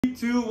3,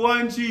 2,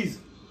 1, cheese.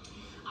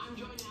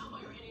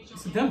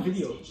 It's a damn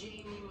video. It's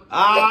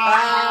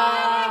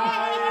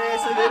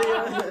a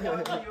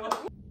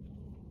video.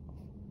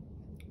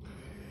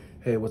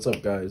 Hey, what's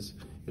up, guys?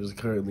 It is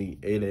currently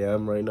 8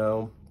 a.m. right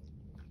now.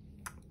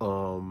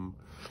 I'm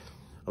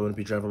gonna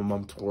be driving my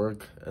mom to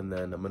work, and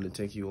then I'm gonna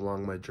take you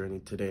along my journey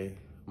today.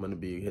 I'm gonna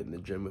be hitting the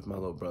gym with my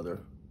little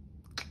brother.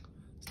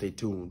 Stay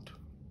tuned.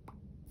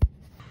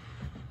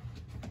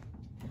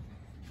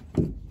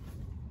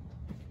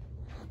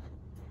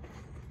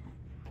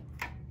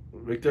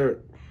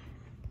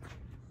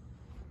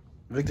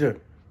 Victor,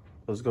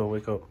 let's go,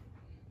 wake up.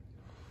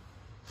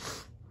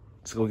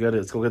 Let's go get it.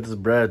 Let's go get this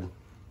bread.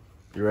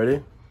 You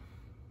ready?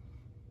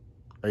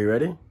 Are you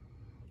ready?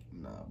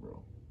 Nah,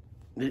 bro.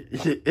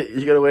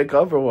 You gonna wake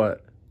up or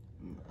what?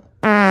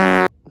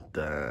 Nah.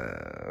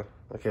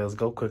 Okay, let's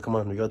go quick. Come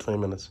on, we got 20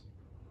 minutes.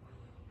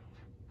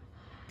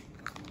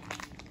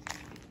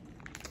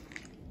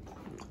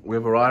 We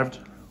have arrived,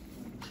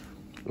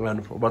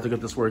 and we're about to get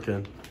this work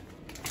in.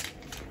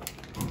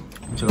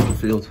 Check out the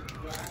field.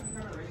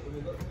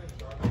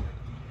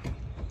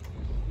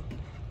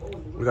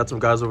 We got some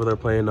guys over there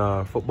playing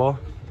football.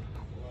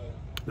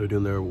 They're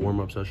doing their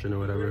warm-up session or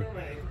whatever.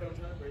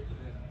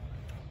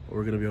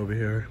 We're gonna be over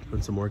here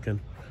putting some work in,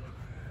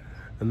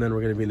 and then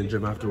we're gonna be in the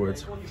gym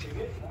afterwards.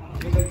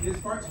 This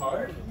part's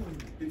hard.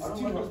 It's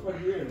too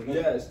hard.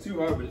 Yeah, it's too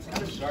hard, but it's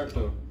kind of sharp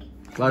though.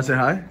 Can I say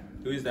hi?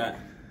 Who is that?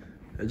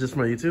 It's just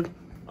my YouTube.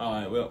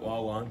 Alright,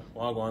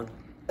 Wagwan.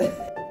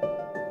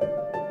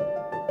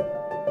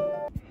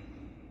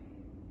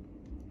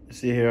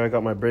 See here, I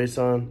got my brace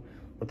on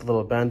with a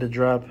little bandage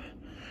wrap,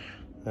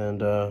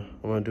 and I'm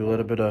gonna do a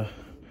little bit of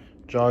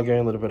jogging,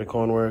 a little bit of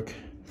cone work,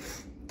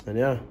 and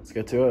yeah, let's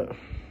get to it.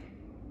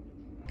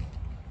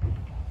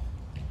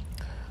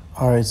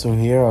 All right, so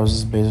here I was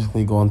just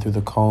basically going through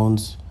the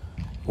cones,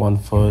 one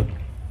foot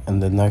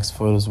and the next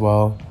foot as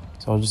well.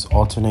 So I was just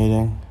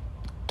alternating,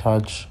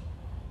 touch,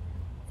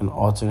 and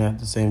alternate at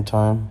the same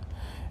time.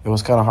 It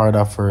was kind of hard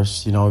at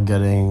first, you know,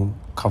 getting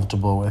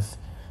comfortable with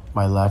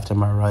my left and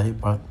my right,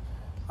 but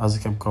as I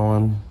kept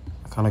going,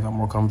 I kind of got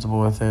more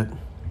comfortable with it.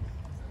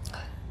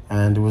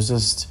 And it was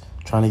just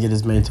trying to get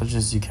as many touches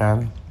as you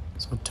can.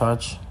 So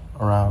touch,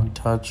 around,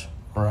 touch,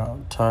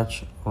 around,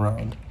 touch,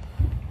 around.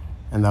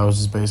 And that was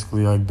just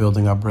basically like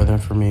building up rhythm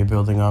for me,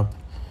 building up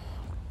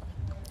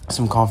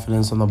some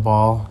confidence on the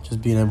ball,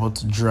 just being able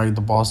to drag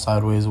the ball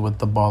sideways with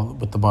the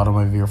bottom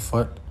of your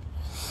foot.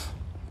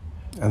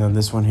 And then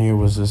this one here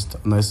was just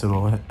a nice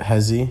little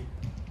hezzy.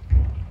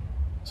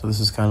 So this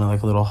is kind of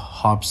like a little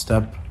hop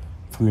step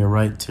from your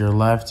right to your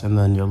left, and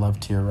then your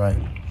left to your right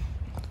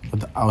with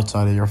the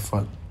outside of your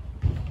foot.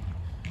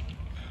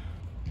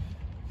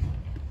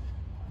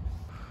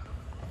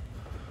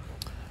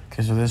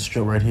 Okay, so this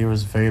drill right here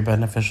was very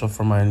beneficial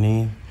for my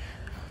knee.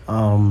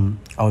 I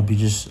would be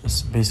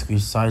just basically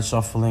side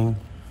shuffling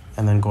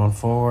and then going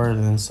forward,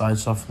 and then side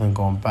shuffling,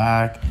 going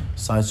back,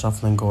 side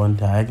shuffling, going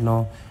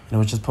diagonal. And it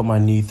would just put my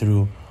knee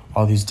through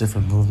all these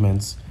different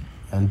movements,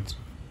 and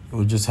it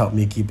would just help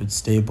me keep it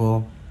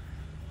stable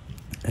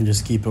and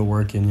just keep it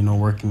working, you know,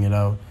 working it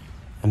out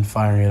and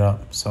firing it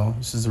up. So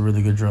this is a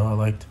really good drill I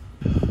liked.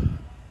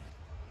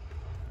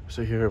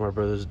 So here my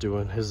brother's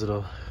doing his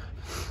little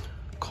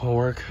cone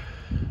work.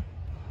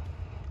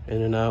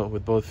 In and out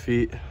with both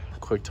feet,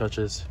 quick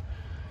touches.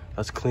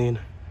 That's clean.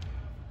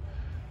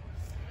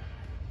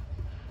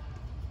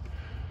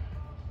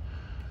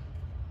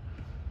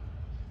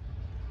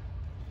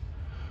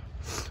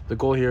 The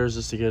goal here is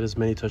just to get as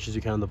many touches as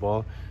you can on the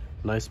ball.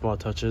 Nice small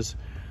touches.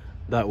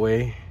 That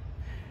way,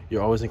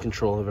 you're always in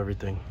control of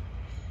everything.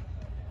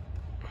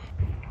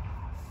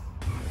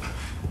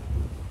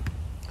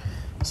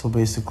 So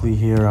basically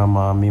here,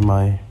 me and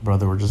my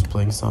brother were just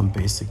playing some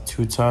basic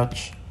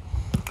two-touch.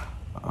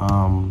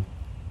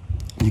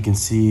 You can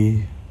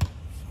see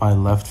my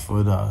left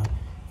foot,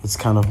 it's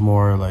kind of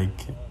more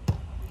like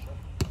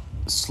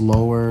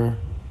slower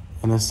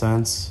in a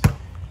sense.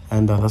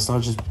 And that's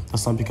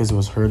not because it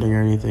was hurting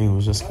or anything. It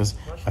was just because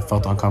I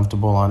felt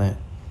uncomfortable on it,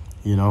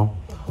 you know.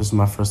 This is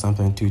my first time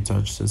playing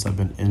two-touch since I've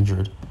been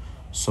injured.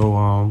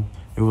 So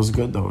it was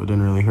good though. It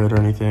didn't really hurt or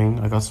anything.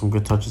 I got some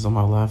good touches on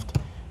my left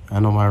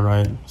and on my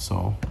right,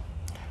 so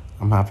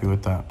I'm happy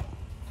with that.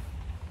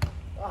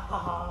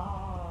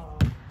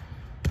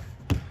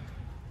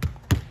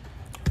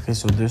 Okay,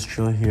 so this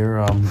drill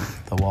here,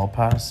 the wall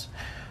pass,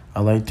 I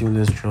like doing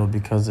this drill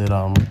because it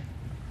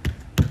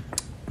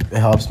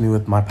helps me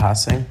with my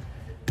passing,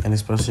 and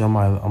especially on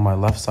my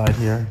left side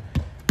here,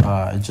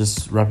 it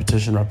just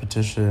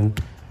repetition,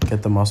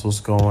 get the muscles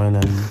going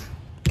and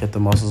get the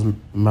muscles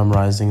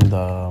memorizing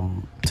the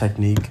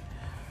technique.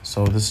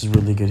 So this is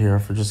really good here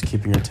for just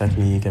keeping your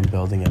technique and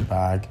building it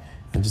back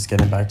and just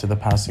getting back to the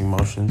passing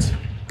motions.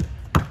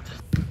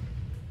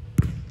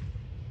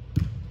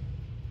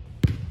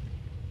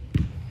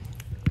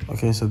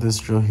 Okay, so this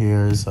drill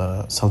here is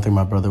something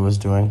my brother was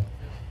doing,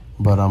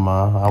 but I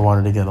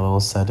wanted to get a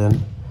little set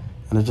in,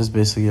 and it's just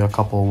basically a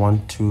couple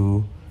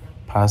 1-2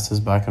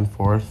 passes back and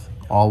forth,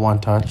 all one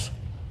touch,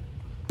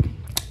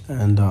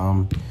 and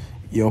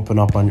you open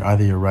up on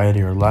either your right or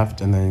your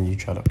left, and then you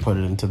try to put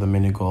it into the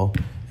mini goal.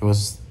 It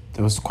was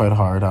quite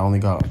hard. I only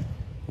got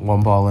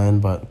one ball in,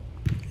 but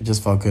it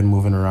just felt good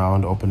moving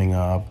around, opening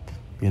up,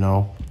 you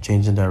know,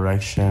 changing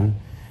direction.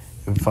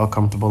 It felt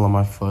comfortable on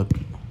my foot,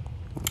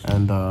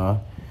 and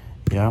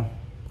yeah,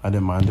 I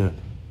didn't mind it.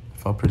 It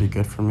felt pretty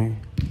good for me.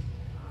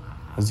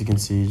 As you can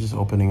see, just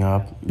opening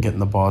up, getting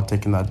the ball,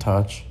 taking that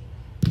touch,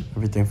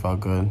 everything felt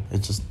good.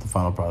 It's just the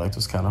final product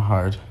was kind of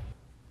hard.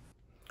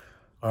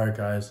 All right,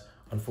 guys.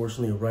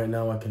 Unfortunately, right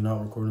now I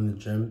cannot record in the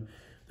gym.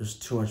 There's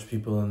too much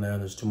people in there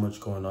and there's too much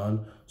going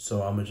on.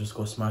 So I'm gonna just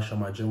go smash on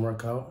my gym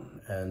workout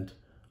and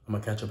I'm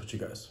gonna catch up with you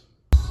guys.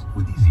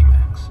 With Easy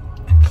Max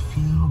and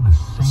feel the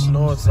same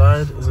Snow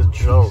outside is a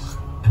joke.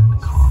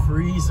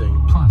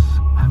 Freezing. Plus,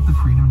 have the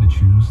freedom to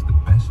choose the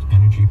best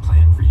energy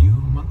plan for you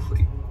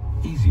monthly.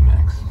 Easy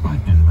Max by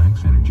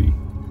NMAX Energy.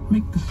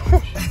 Make the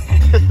switch at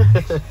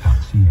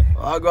EasyMax.ca.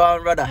 I'll go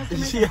on, brother.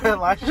 Yeah,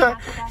 Elisha.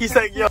 He's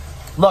like, yo.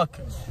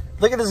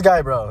 Look at this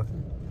guy, bro.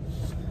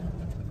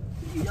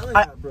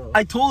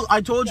 I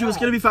told you it's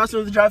gonna be faster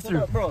than the drive-thru.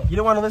 You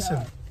didn't want to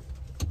listen.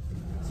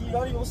 See, you're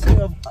not even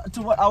listening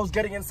to what I was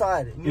getting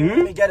inside. You didn't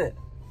let me get it.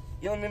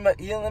 You didn't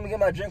let me get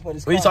my drink, but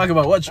it's What are you talking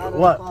about? What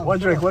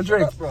drink? What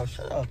drink? Shut up, bro.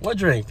 Shut up. What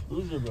drink?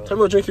 Loser, bro. Tell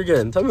me what drink you're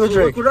getting. Tell me what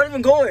drink. We're not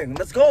even going.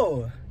 Let's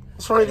go.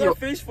 What's wrong with Your you?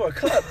 face for a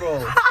cut, bro.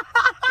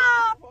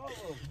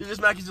 You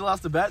just mad because you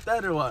lost the bet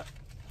then or what?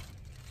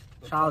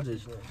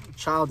 Childish.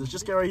 Childish.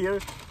 Just get right here.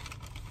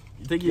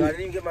 You think you? I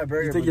didn't even get my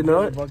burger. You think you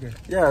know it?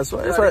 Yeah, that's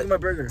why. That's why. I didn't get my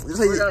burger.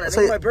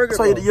 That's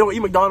why you don't eat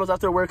McDonald's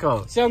after a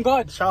workout. See, I'm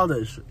God.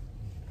 Childish.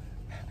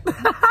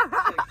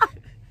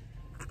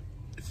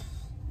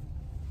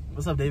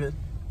 What's up, David?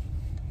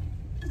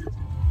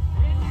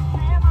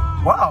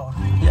 Wow.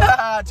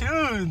 Yeah,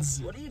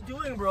 tunes. What are you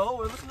doing, bro?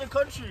 We're listening to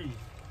country.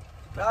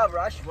 Nah,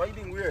 bro. Actually, why are you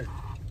being weird?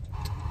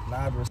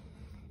 Nah, bro.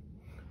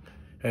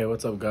 Hey,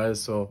 what's up, guys?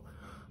 So,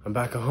 I'm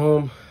back at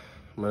home.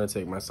 I'm gonna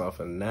take myself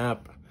a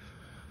nap.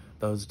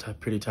 That was a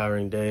pretty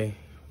tiring day.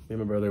 Me and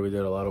my brother, we did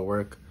a lot of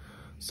work.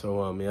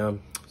 So, yeah,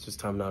 it's just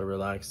time now to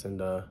relax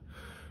and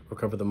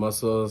recover the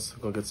muscles,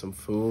 go get some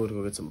food,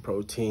 go get some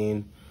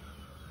protein,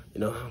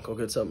 you know, go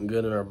get something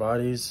good in our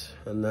bodies.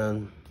 And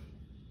then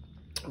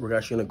we're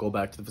actually gonna go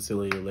back to the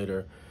facility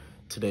later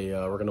today.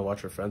 We're gonna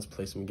watch our friends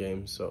play some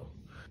games. So,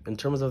 in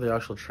terms of the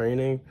actual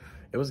training,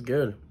 it was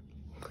good.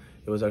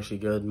 It was actually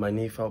good. My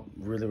knee felt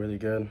really, really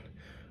good.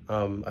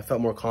 I felt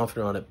more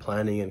confident on it,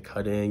 planning and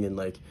cutting and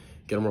like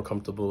getting more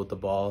comfortable with the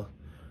ball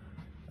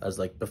as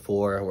like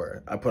before,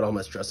 where I put all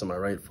my stress on my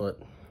right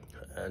foot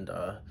and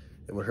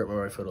it would hurt my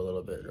right foot a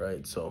little bit,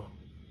 right? So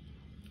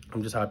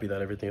I'm just happy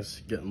that everything's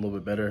getting a little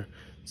bit better.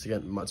 It's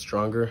getting much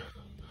stronger.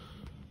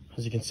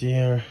 As you can see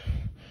here,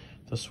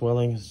 the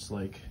swelling is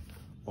like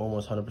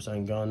almost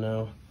 100% gone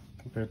now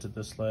compared to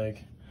this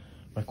leg.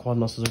 My quad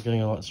muscles are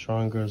getting a lot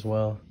stronger as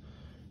well.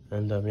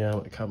 And yeah,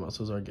 my calf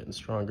muscles are getting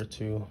stronger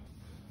too.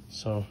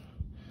 So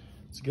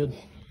it's good.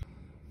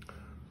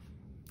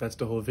 That's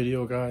the whole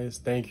video, guys.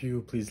 Thank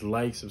you. Please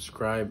like,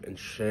 subscribe, and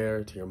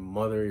share to your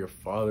mother, your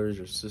fathers,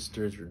 your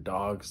sisters, your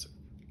dogs,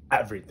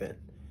 everything.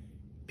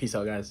 Peace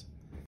out, guys.